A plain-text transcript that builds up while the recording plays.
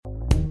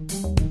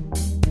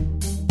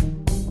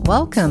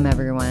Welcome,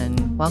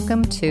 everyone.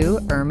 Welcome to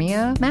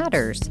URMIA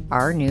Matters,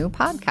 our new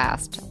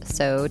podcast.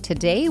 So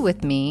today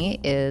with me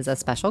is a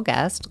special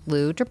guest,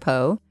 Lou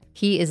Drapeau.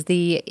 He is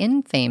the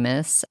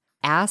infamous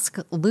Ask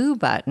Lou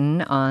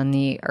button on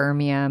the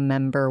URMIA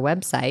member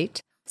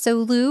website. So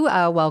Lou,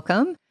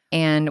 welcome.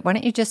 And why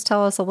don't you just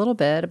tell us a little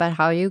bit about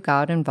how you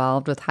got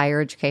involved with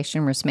higher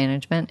education risk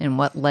management and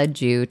what led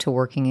you to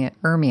working at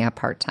URMIA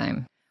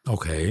part-time?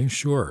 Okay,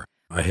 sure.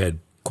 I had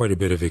quite a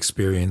bit of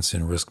experience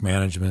in risk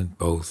management,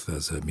 both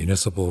as a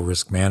municipal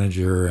risk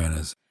manager and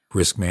as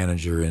risk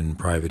manager in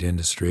private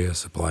industry, a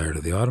supplier to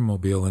the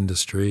automobile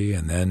industry.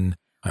 And then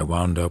I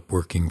wound up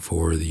working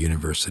for the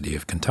University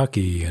of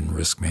Kentucky in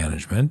risk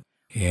management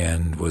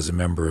and was a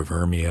member of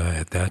URMIA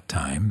at that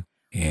time.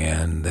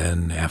 And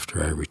then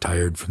after I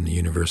retired from the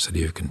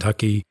University of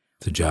Kentucky,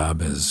 the job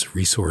as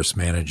resource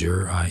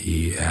manager,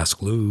 i.e.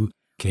 Ask Lou,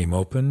 came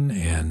open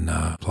and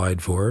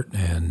applied for it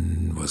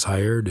and was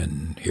hired,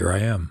 and here I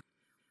am.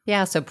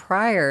 Yeah, so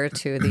prior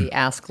to the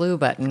Ask Lou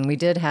button, we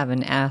did have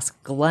an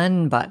Ask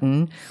Glenn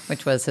button,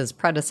 which was his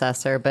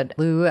predecessor, but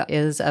Lou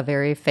is a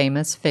very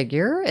famous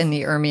figure in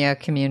the URMIA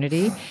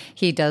community.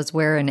 He does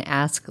wear an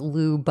Ask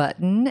Lou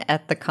button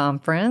at the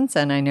conference,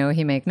 and I know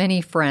he makes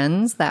many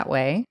friends that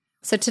way.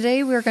 So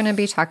today we're going to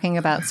be talking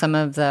about some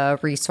of the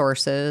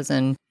resources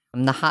and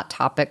the hot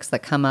topics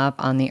that come up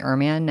on the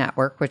URMIA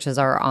network, which is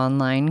our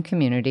online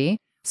community.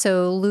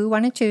 So Lou, why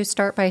don't you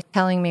start by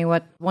telling me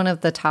what one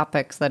of the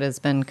topics that has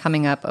been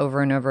coming up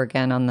over and over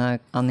again on the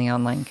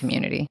online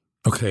community?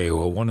 Okay,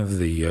 well, one of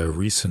the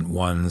recent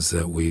ones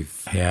that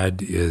we've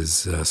had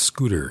is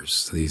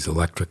scooters, these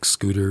electric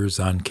scooters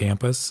on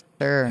campus.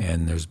 Sure.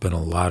 And there's been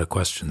a lot of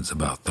questions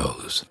about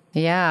those.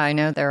 Yeah, I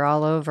know they're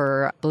all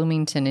over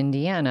Bloomington,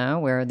 Indiana,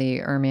 where the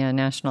URMIA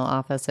national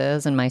office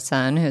is. And my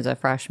son, who's a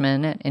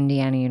freshman at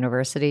Indiana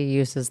University,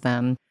 uses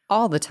them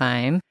all the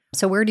time.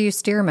 So where do you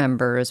steer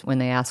members when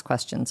they ask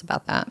questions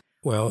about that?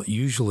 Well,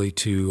 usually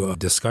to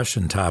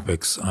discussion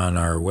topics on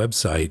our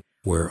website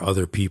where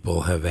other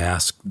people have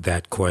asked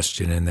that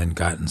question and then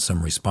gotten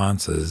some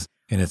responses.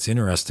 And it's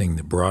interesting,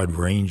 the broad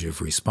range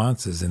of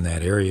responses in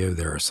that area.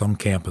 There are some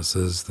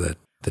campuses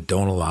that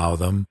don't allow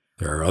them.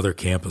 There are other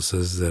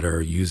campuses that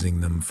are using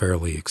them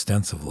fairly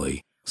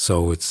extensively.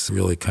 So it's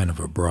really kind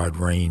of a broad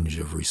range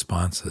of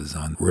responses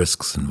on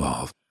risks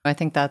involved. I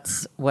think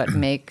that's what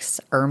makes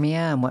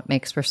URMIA and what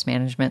makes risk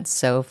management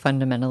so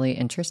fundamentally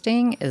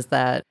interesting is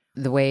that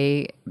the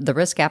way the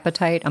risk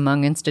appetite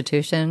among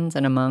institutions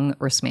and among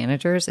risk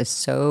managers is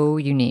so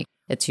unique.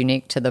 It's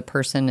unique to the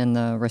person in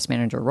the risk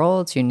manager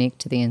role. It's unique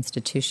to the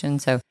institution.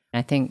 So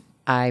I think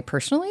I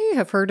personally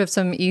have heard of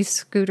some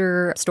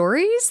e-scooter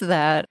stories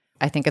that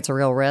I think it's a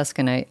real risk.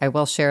 And I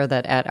will share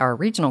that at our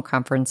regional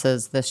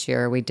conferences this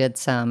year, we did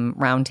some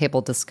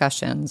roundtable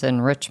discussions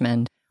in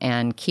Richmond.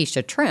 And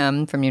Keisha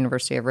Trim from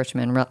University of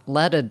Richmond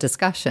led a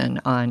discussion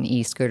on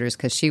e-scooters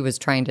because she was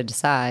trying to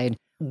decide,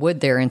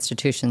 would their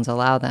institutions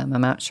allow them?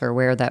 I'm not sure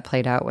where that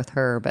played out with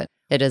her, but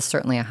it is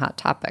certainly a hot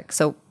topic.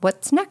 So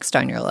what's next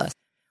on your list?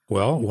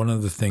 Well, one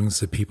of the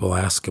things that people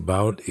ask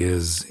about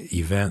is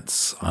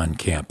events on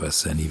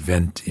campus and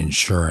event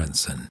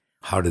insurance and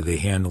how do they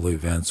handle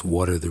events?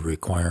 What are the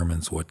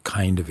requirements? What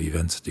kind of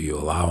events do you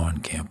allow on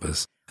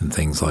campus? And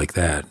things like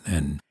that.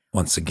 And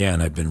once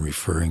again, I've been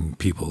referring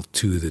people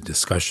to the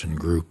discussion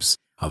groups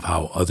of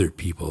how other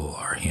people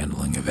are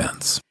handling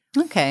events.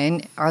 Okay.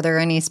 And are there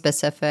any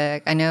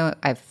specific,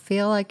 I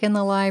feel like in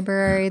the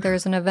library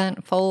there's an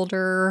event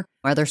folder.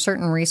 Are there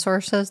certain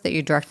resources that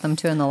you direct them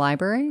to in the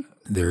library?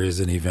 There is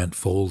an event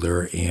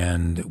folder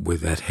and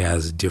that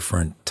has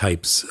different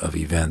types of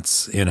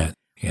events in it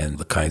and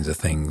the kinds of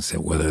things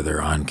that whether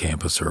they're on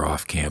campus or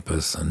off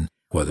campus and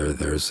whether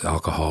there's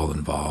alcohol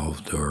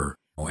involved or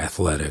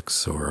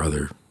athletics or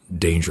other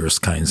dangerous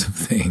kinds of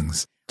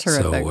things.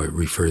 Terrific. So I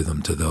refer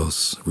them to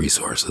those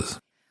resources.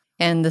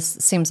 And this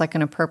seems like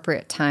an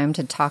appropriate time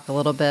to talk a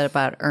little bit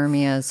about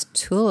URMIA's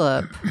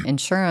TULIP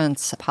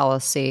insurance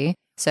policy.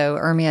 So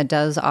URMIA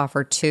does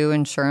offer 2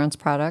 insurance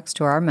products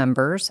to our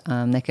members.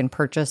 They can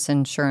purchase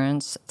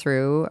insurance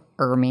through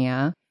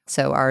URMIA.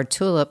 So our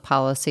TULIP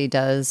policy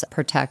does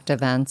protect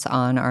events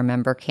on our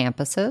member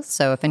campuses.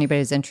 So if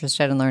anybody's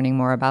interested in learning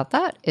more about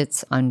that,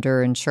 it's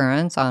under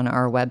insurance on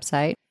our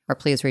website. Or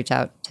please reach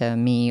out to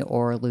me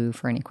or Lou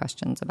for any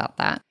questions about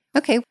that.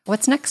 Okay,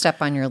 what's next up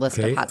on your list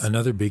of hot?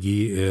 Another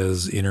biggie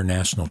is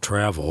international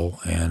travel.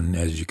 And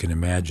as you can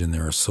imagine,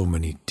 there are so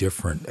many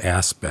different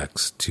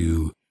aspects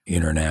to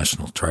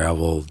international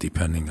travel,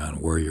 depending on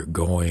where you're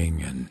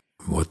going and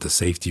what the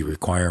safety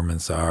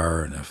requirements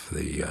are, and if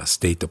the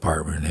State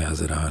Department has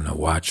it on a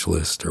watch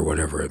list or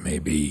whatever it may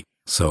be.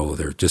 So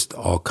there are just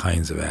all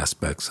kinds of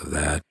aspects of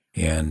that.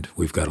 And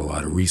we've got a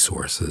lot of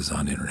resources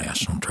on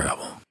international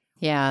travel.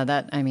 Yeah,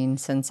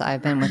 since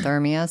I've been with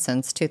URMIA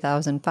since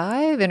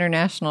 2005,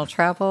 international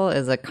travel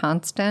is a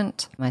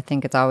constant. I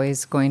think it's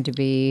always going to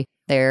be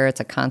there. It's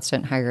a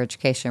constant higher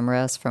education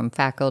risk from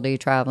faculty,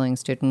 traveling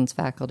students,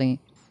 faculty,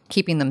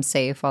 keeping them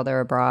safe while they're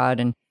abroad.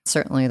 And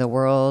certainly the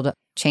world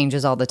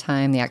changes all the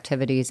time. The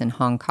activities in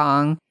Hong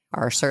Kong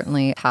are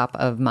certainly top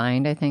of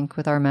mind, I think,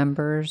 with our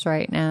members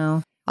right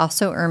now.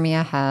 Also,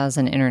 IRMIA has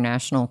an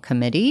international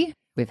committee.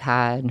 We've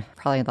had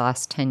probably the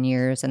last 10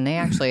 years, and they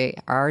actually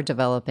are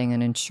developing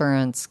an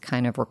insurance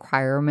kind of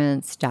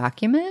requirements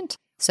document.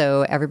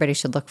 So everybody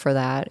should look for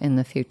that in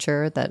the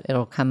future, that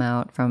it'll come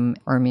out from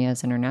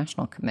IRMIA's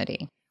international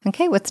committee.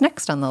 Okay, what's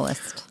next on the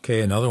list? Okay,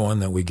 another one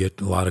that we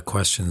get a lot of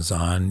questions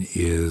on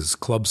is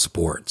club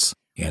sports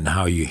and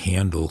how you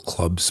handle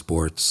club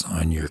sports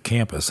on your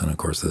campus. And of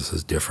course, this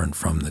is different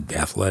from the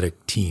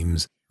athletic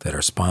teams that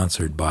are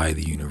sponsored by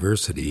the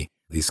university.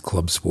 These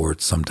club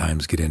sports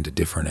sometimes get into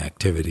different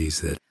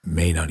activities that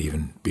may not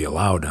even be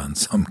allowed on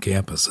some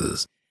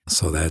campuses.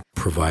 So that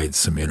provides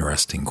some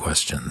interesting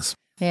questions.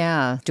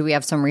 Yeah. Do we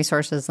have some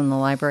resources in the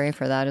library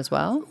for that as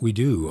well? We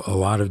do. A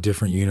lot of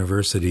different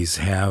universities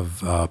have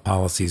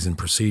policies and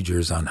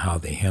procedures on how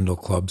they handle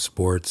club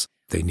sports.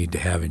 They need to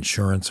have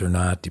insurance or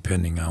not,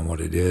 depending on what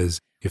it is.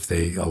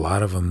 A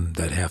lot of them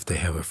that have to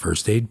have a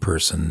first aid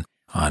person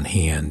on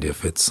hand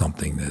if it's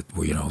something that,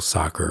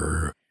 soccer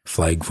or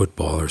flag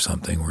football or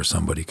something where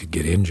somebody could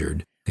get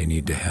injured, they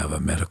need to have a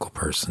medical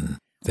person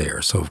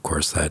there. So, of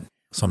course, that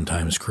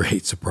sometimes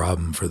creates a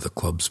problem for the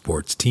club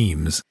sports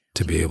teams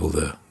to be able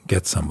to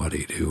get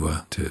somebody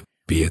to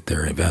be at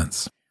their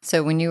events.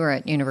 So when you were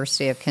at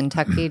University of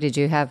Kentucky, did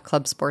you have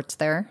club sports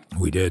there?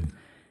 We did.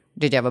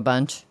 Did you have a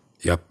bunch?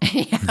 Yep.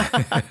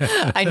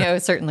 I know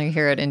certainly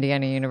here at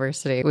Indiana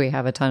University, we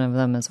have a ton of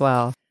them as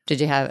well. Did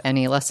you have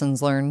any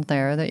lessons learned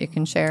there that you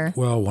can share?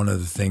 Well, one of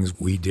the things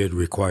we did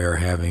require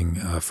having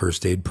a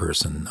first aid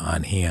person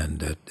on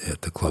hand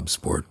at the club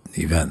sport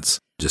events,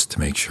 just to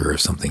make sure if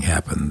something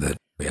happened that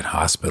we had a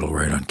hospital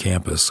right on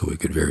campus, so we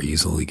could very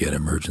easily get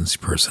emergency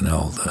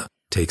personnel to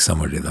take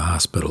somebody to the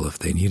hospital if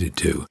they needed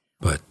to.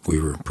 But we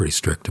were pretty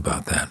strict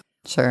about that.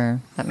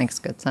 Sure. That makes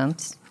good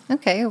sense.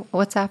 Okay.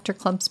 What's after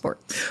club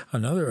sports? A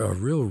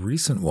real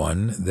recent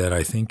one that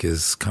I think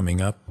is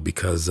coming up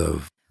because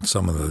of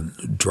some of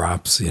the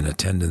drops in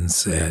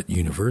attendance at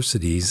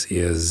universities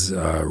is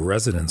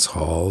residence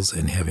halls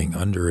and having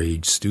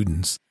underage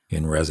students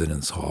in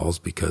residence halls,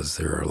 because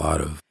there are a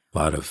lot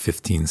of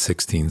 15,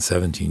 16,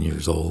 17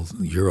 years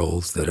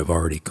olds that have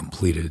already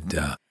completed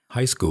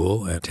high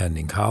school,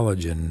 attending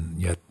college,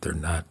 and yet they're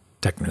not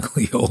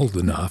technically old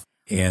enough.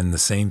 And the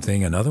same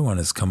thing, another one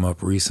has come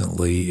up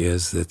recently,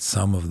 is that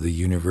some of the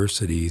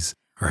universities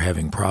are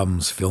having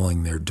problems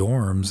filling their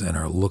dorms and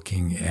are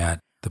looking at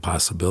the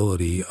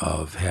possibility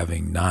of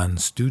having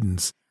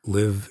non-students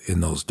live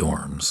in those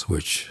dorms,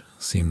 which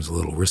seems a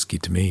little risky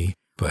to me,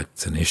 but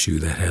it's an issue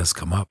that has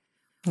come up.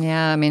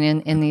 Yeah, I mean,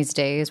 in these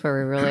days where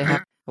we really have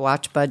to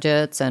watch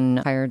budgets and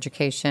higher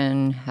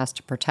education has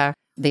to protect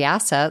the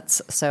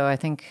assets. So I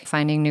think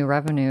finding new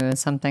revenue is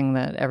something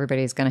that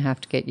everybody's going to have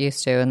to get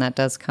used to, and that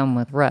does come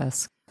with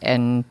risk.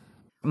 And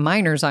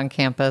minors on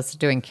campus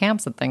doing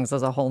camps and things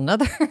is a whole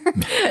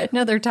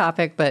another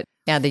topic. But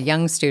yeah, the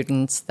young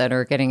students that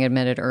are getting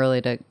admitted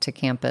early to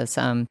campus,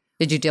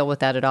 did you deal with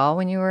that at all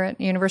when you were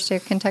at University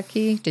of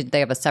Kentucky? Did they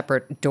have a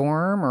separate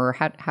dorm, or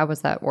how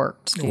was that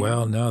worked?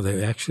 Well, no,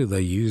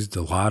 they used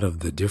a lot of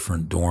the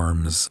different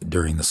dorms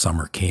during the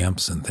summer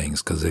camps and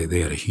things, because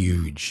they had a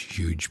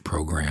huge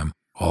program,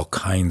 all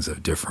kinds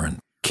of different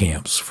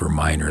camps for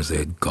minors. They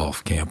had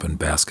golf camp and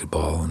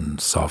basketball and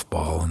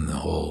softball and the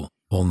whole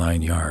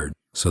 9 yards.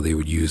 So they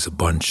would use a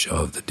bunch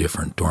of the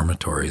different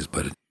dormitories,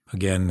 but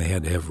again, they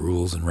had to have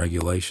rules and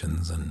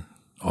regulations, and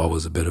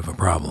always a bit of a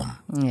problem.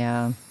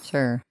 Yeah,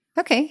 sure.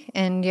 Okay,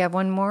 and you have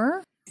one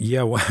more?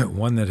 Yeah,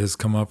 one that has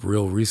come up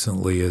real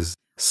recently is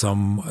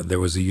there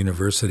was a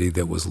university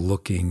that was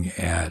looking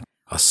at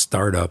a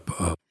startup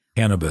of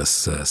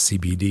cannabis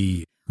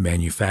CBD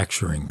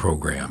manufacturing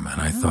program,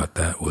 and I thought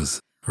that was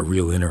a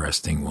real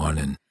interesting one,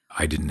 and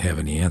I didn't have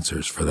any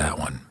answers for that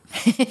one.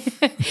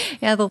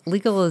 Yeah, the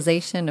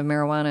legalization of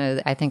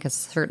marijuana, I think, has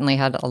certainly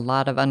had a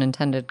lot of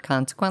unintended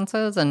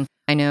consequences. And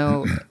I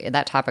know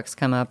that topic's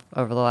come up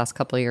over the last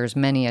couple of years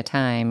many a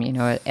time,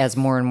 as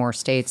more and more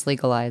states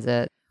legalize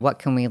it. What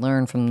can we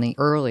learn from the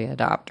early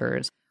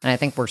adopters? And I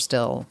think we're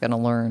still going to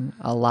learn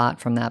a lot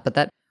from that.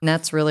 But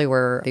that's really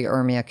where the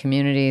IRMIA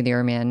community, the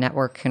IRMIA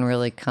network can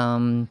really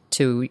come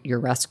to your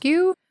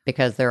rescue,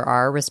 because there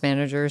are risk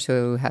managers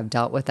who have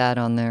dealt with that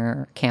on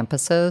their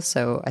campuses.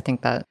 So I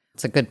think that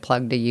it's a good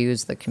plug to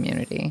use the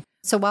community.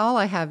 So while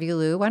I have you,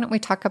 Lou, why don't we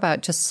talk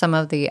about just some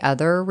of the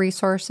other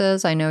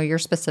resources? I know you're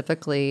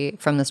specifically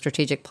from the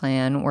strategic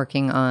plan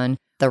working on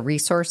the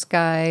resource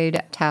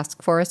guide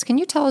task force. Can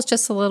you tell us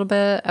just a little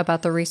bit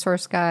about the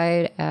resource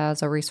guide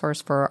as a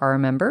resource for our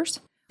members?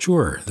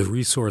 Sure. The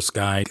resource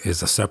guide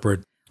is a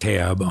separate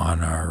tab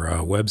on our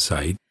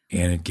website,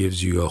 and it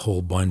gives you a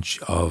whole bunch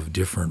of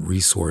different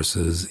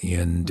resources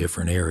in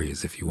different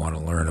areas. If you want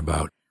to learn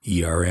about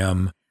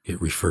ERM, it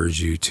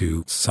refers you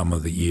to some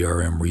of the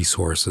ERM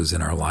resources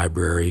in our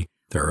library.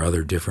 There are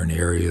other different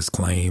areas,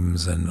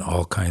 claims, and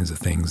all kinds of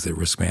things that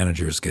risk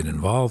managers get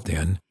involved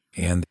in.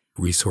 And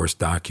resource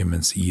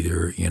documents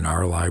either in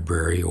our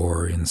library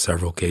or in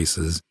several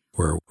cases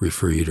where we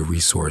refer you to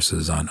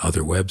resources on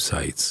other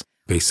websites.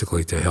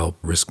 basically to help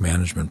risk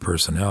management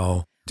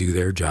personnel do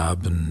their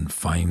job and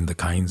find the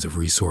kinds of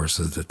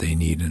resources that they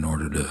need in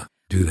order to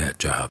do that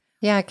job.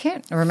 Yeah, I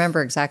can't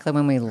remember exactly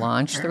when we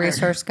launched the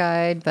resource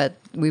guide, but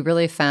we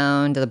really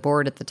found, the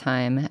board at the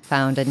time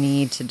found a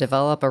need to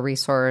develop a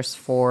resource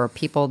for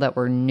people that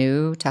were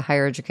new to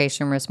higher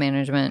education risk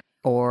management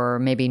or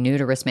maybe new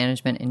to risk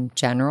management in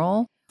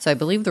general. So I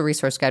believe the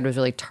resource guide was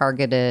really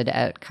targeted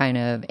at kind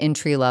of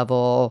entry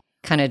level,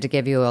 kind of to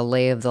give you a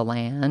lay of the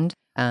land.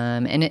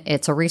 And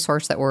it's a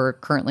resource that we're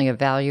currently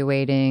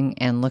evaluating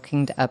and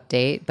looking to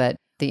update, but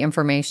the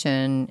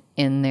information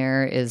in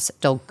there is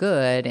still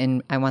good,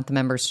 and I want the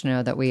members to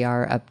know that we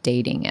are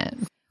updating it.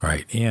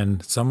 Right.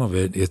 And some of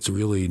it's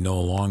really no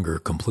longer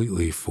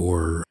completely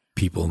for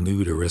people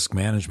new to risk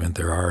management.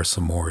 There are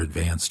some more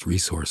advanced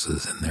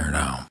resources in there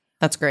now.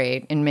 That's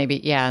great. And maybe,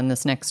 in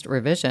this next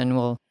revision,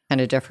 we'll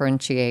kind of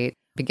differentiate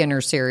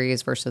beginner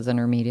series versus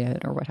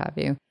intermediate or what have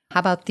you. How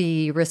about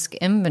the risk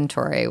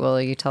inventory?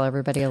 Will you tell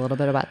everybody a little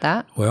bit about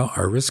that? Well,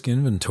 our risk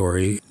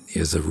inventory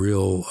is a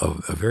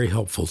very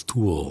helpful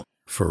tool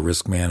for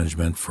risk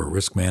management, for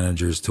risk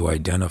managers to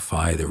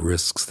identify the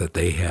risks that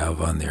they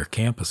have on their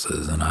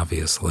campuses. And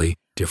obviously,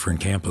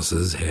 different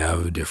campuses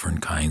have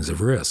different kinds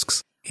of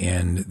risks.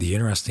 And the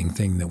interesting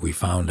thing that we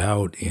found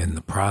out in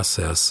the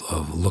process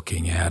of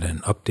looking at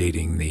and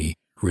updating the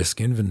risk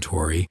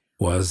inventory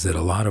was that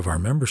a lot of our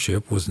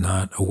membership was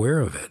not aware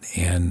of it.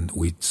 And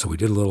so we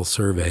did a little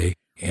survey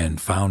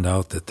and found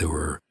out that there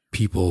were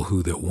people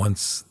who that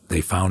once they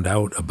found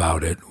out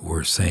about it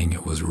were saying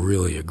it was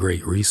really a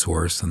great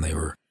resource, and they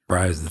were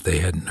surprised that they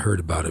hadn't heard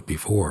about it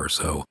before.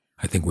 So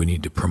I think we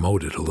need to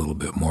promote it a little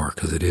bit more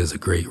because it is a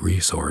great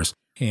resource,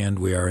 and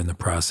we are in the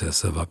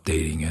process of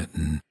updating it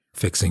and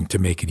fixing to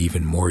make it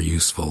even more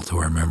useful to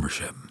our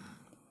membership.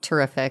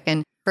 Terrific.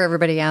 And for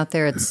everybody out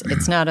there,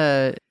 it's not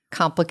a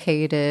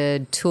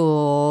complicated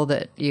tool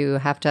that you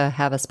have to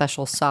have a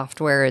special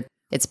software.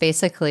 It's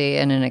basically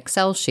in an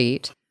Excel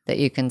sheet that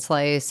you can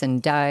slice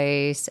and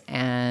dice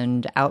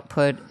and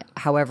output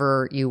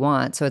however you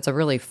want. So it's a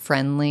really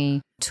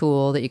friendly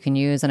tool that you can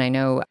use. And I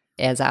know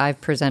as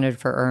I've presented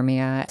for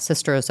IRMIA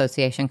sister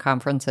association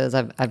conferences,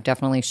 I've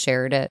definitely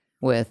shared it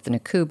with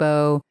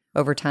NACUBO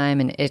over time,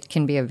 and it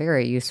can be a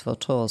very useful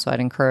tool. So I'd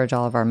encourage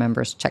all of our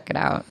members to check it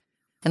out.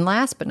 And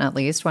last but not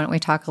least, why don't we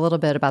talk a little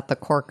bit about the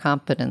core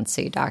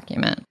competency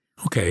document?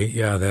 Okay,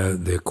 yeah,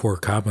 the core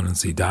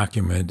competency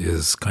document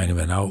is kind of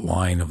an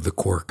outline of the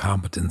core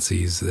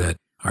competencies that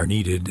are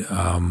needed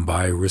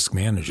by risk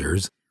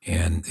managers,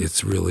 and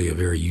it's really a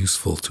very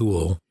useful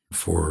tool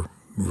for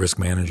risk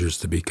managers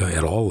to become,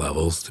 at all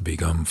levels, to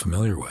become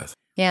familiar with.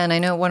 Yeah, and I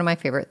know one of my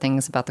favorite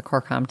things about the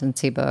core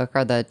competency book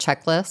are the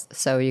checklists.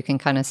 So you can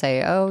kind of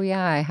say, oh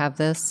yeah, I have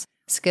this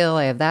skill,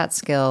 I have that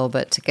skill,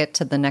 but to get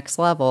to the next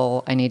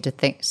level, I need to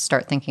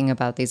start thinking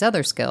about these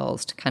other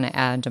skills to kind of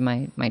add to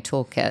my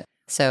toolkit.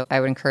 So I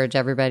would encourage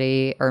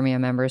everybody, IRMIA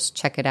members,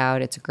 check it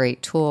out. It's a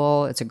great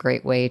tool. It's a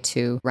great way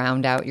to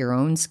round out your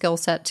own skill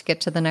set to get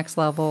to the next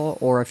level.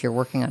 Or if you're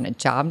working on a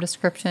job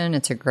description,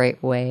 it's a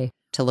great way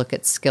to look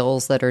at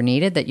skills that are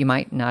needed that you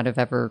might not have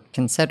ever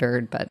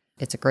considered, but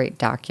it's a great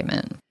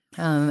document.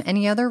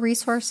 Any other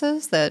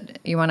resources that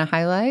you want to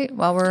highlight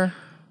while we're...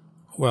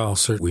 Well,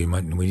 certainly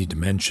we need to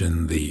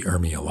mention the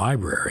IRMIA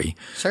library.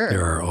 Sure.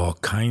 There are all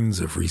kinds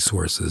of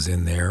resources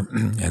in there,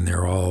 and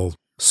they're all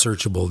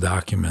searchable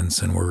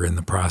documents, and we're in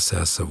the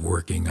process of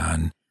working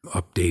on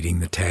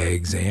updating the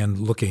tags and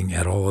looking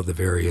at all of the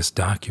various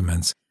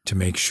documents to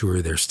make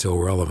sure they're still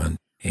relevant.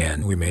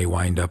 And we may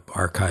wind up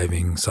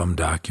archiving some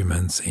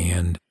documents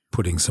and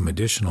putting some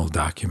additional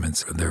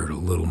documents that are a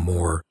little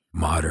more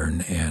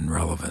modern and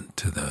relevant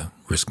to the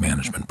risk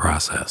management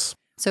process.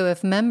 So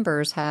if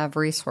members have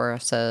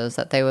resources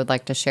that they would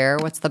like to share,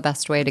 what's the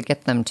best way to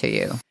get them to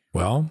you?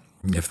 Well,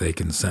 if they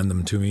can send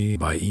them to me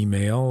by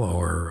email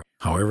or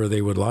however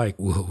they would like,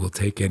 we'll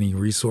take any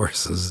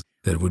resources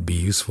that would be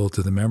useful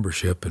to the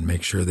membership and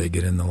make sure they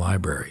get in the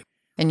library.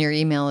 And your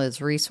email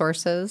is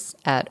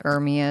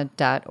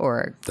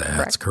resources@irmia.org.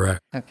 That's correct.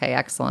 Okay,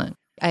 excellent.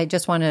 I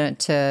just wanted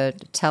to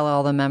tell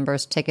all the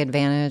members to take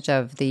advantage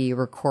of the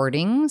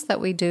recordings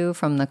that we do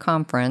from the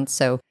conference.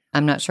 So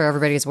I'm not sure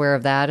everybody's aware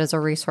of that as a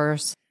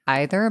resource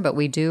either, but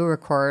we do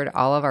record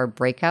all of our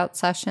breakout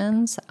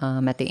sessions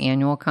at the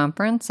annual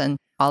conference, and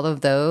all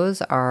of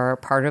those are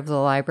part of the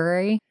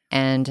library.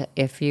 And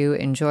if you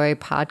enjoy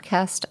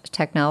podcast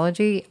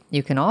technology,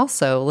 you can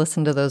also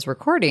listen to those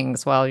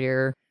recordings while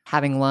you're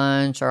having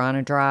lunch or on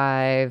a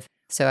drive.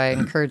 So I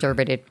encourage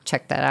everybody to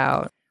check that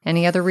out.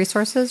 Any other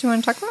resources you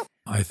want to talk about?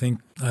 I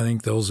think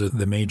those are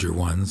the major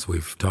ones.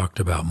 We've talked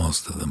about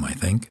most of them, I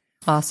think.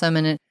 Awesome.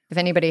 And if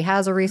anybody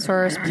has a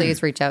resource,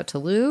 please reach out to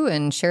Lou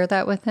and share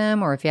that with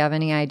him. Or if you have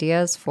any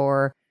ideas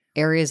for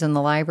areas in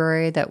the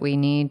library that we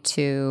need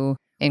to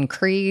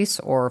increase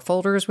or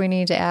folders we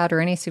need to add or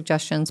any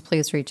suggestions,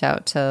 please reach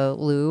out to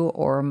Lou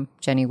or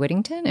Jenny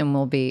Whittington, and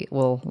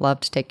we'll love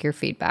to take your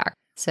feedback.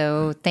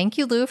 So thank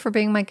you, Lou, for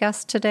being my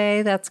guest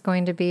today. That's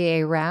going to be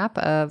a wrap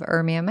of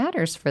IRMIA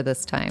Matters for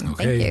this time.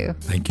 Okay.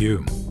 Thank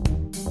you.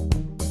 Thank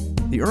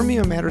you. The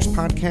URMIA Matters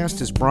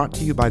podcast is brought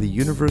to you by the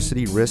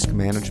University Risk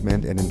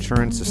Management and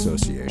Insurance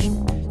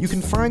Association. You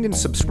can find and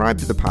subscribe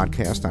to the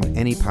podcast on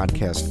any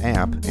podcast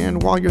app,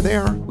 and while you're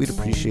there, we'd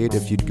appreciate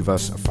if you'd give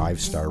us a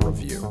 5-star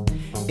review.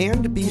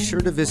 And be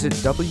sure to visit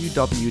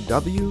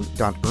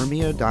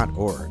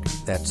www.urmia.org.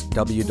 That's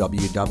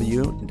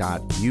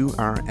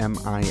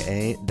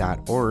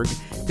www.urmia.org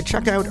to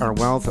check out our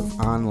wealth of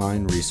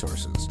online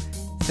resources.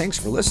 Thanks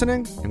for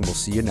listening, and we'll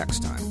see you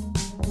next time.